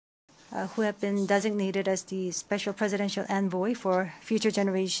who have been designated as the Special Presidential Envoy for Future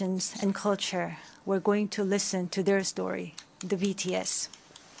Generations and Culture. We're going to listen to their story, the BTS.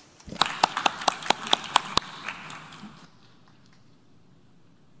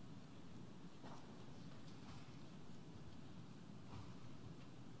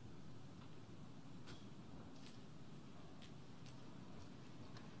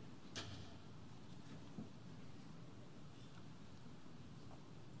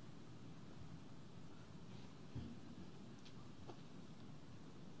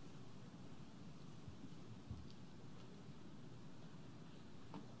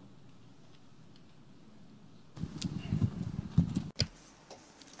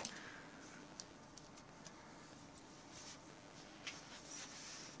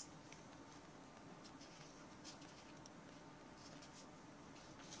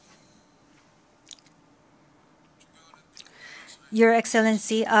 Your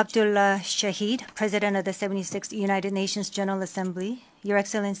Excellency Abdullah Shahid, President of the 76th United Nations General Assembly, Your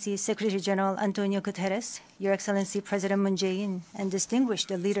Excellency Secretary General Antonio Guterres, Your Excellency President Moon Jae-in, and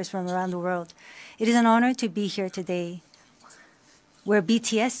distinguished leaders from around the world, it is an honor to be here today, where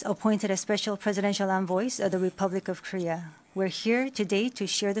BTS appointed as Special Presidential Envoys of the Republic of Korea. We're here today to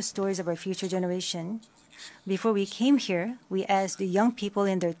share the stories of our future generation. Before we came here, we asked the young people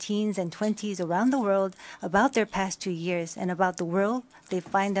in their teens and 20s around the world about their past 2 years and about the world they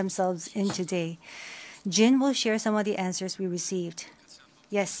find themselves in today. Jin will share some of the answers we received.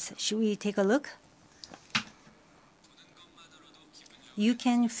 Yes, should we take a look? You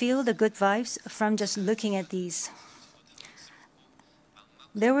can feel the good vibes from just looking at these.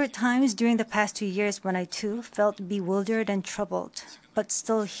 There were times during the past 2 years when I too felt bewildered and troubled. But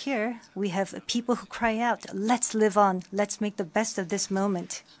still here, we have people who cry out, let's live on, let's make the best of this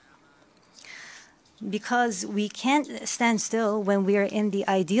moment. Because we can't stand still when we are in the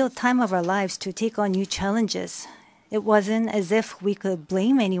ideal time of our lives to take on new challenges. It wasn't as if we could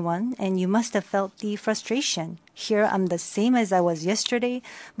blame anyone, and you must have felt the frustration. Here I'm the same as I was yesterday,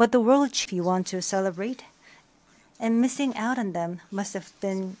 but the world, if you want to celebrate, and missing out on them must have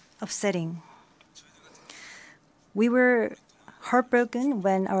been upsetting. We were heartbroken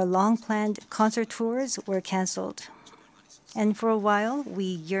when our long-planned concert tours were canceled. And for a while, we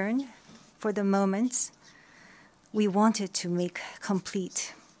yearned for the moments we wanted to make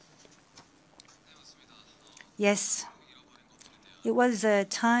complete. Yes, it was a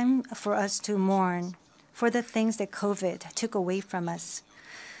time for us to mourn for the things that COVID took away from us.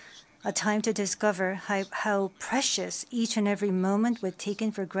 A time to discover how precious each and every moment we'd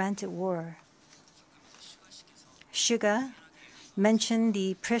taken for granted were. Suga mentioned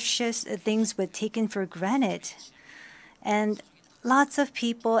the precious things we'd taken for granted, and lots of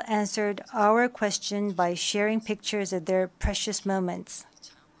people answered our question by sharing pictures of their precious moments.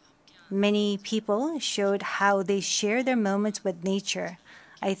 Many people showed how they share their moments with nature.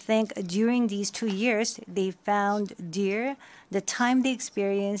 I think during these 2 years, they found dear the time they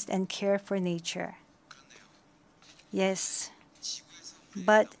experienced and care for nature. Yes,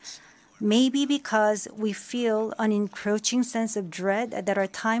 but maybe because we feel an encroaching sense of dread that our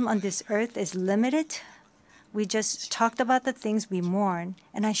time on this earth is limited, we just talked about the things we mourn,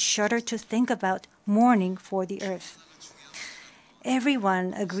 and I shudder to think about mourning for the earth.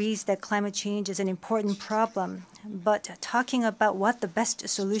 Everyone agrees that climate change is an important problem, but talking about what the best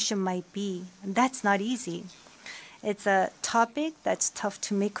solution might be, that's not easy. It's a topic that's tough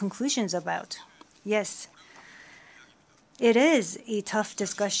to make conclusions about. Yes, it is a tough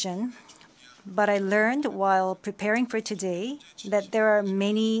discussion, but I learned while preparing for today that there are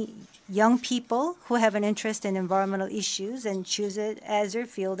many young people who have an interest in environmental issues and choose it as their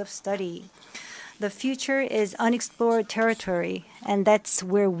field of study. The future is unexplored territory, and that's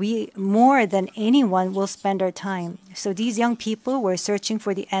where we, more than anyone, will spend our time. So these young people were searching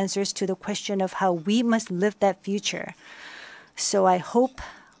for the answers to the question of how we must live that future. So I hope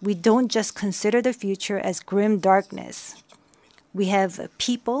we don't just consider the future as grim darkness. We have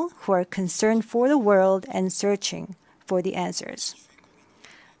people who are concerned for the world and searching for the answers.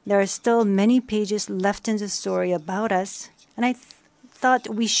 There are still many pages left in the story about us, and I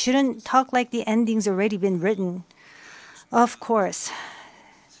thought we shouldn't talk like the ending's already been written. Of course,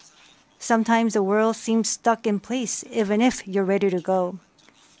 sometimes the world seems stuck in place even if you're ready to go.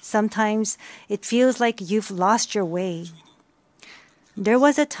 Sometimes it feels like you've lost your way. There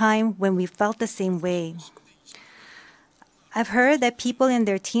was a time when we felt the same way. I've heard that people in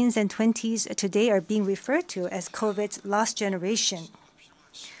their teens and 20s today are being referred to as COVID's lost generation,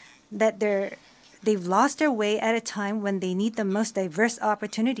 that their They've lost their way at a time when they need the most diverse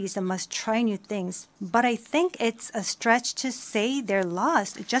opportunities and must try new things. But I think it's a stretch to say they're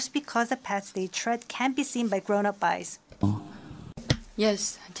lost just because the paths they tread can't be seen by grown-up eyes.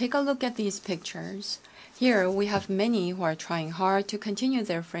 Yes, take a look at these pictures. Here we have many who are trying hard to continue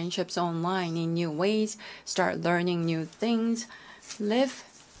their friendships online in new ways, start learning new things, live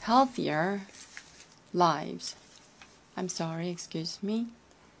healthier lives. I'm sorry, excuse me.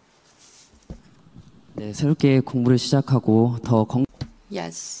 네, 새롭게 공부를 시작하고 더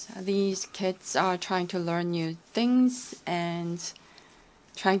Yes, these kids are trying to learn new things and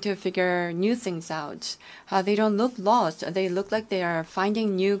trying to figure new things out. They don't look lost. They look like they are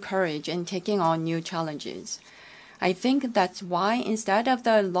finding new courage and taking on new challenges. I think that's why instead of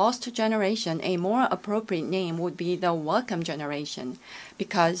the lost generation, a more appropriate name would be the welcome generation.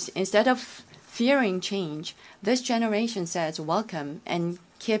 Because instead of fearing change, this generation says welcome and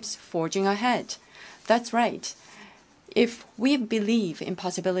keeps forging ahead. That's right. If we believe in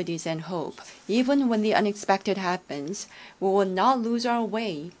possibilities and hope, even when the unexpected happens, we will not lose our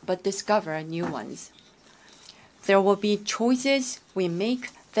way, but discover new ones. There will be choices we make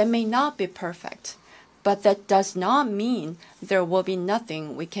that may not be perfect, but that does not mean there will be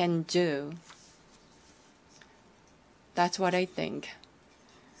nothing we can do. That's what I think.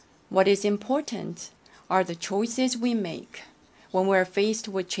 What is important are the choices we make when we're faced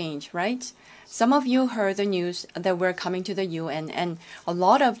with change, right? Some of you heard the news that we're coming to the UN, and a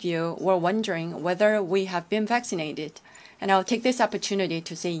lot of you were wondering whether we have been vaccinated. And I'll take this opportunity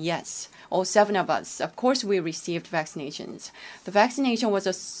to say yes. All 7 of us, of course, we received vaccinations. The vaccination was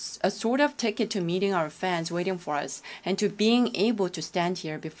a sort of ticket to meeting our fans waiting for us and to being able to stand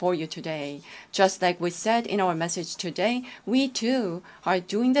here before you today. Just like we said in our message today, we too are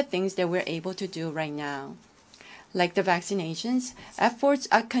doing the things that we're able to do right now. Like the vaccinations, efforts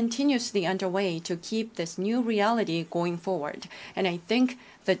are continuously underway to keep this new reality going forward. And I think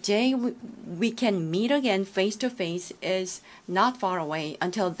the day we can meet again face to face is not far away.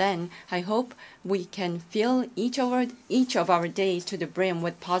 Until then, I hope we can fill each of our days to the brim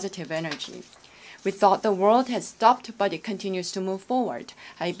with positive energy. We thought the world had stopped, but it continues to move forward.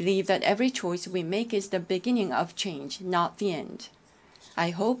 I believe that every choice we make is the beginning of change, not the end.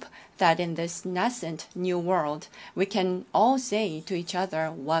 I hope that in this nascent new world, we can all say to each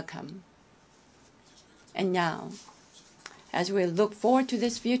other, welcome. And now, as we look forward to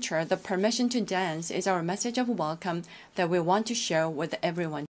this future, the permission to dance is our message of welcome that we want to share with everyone.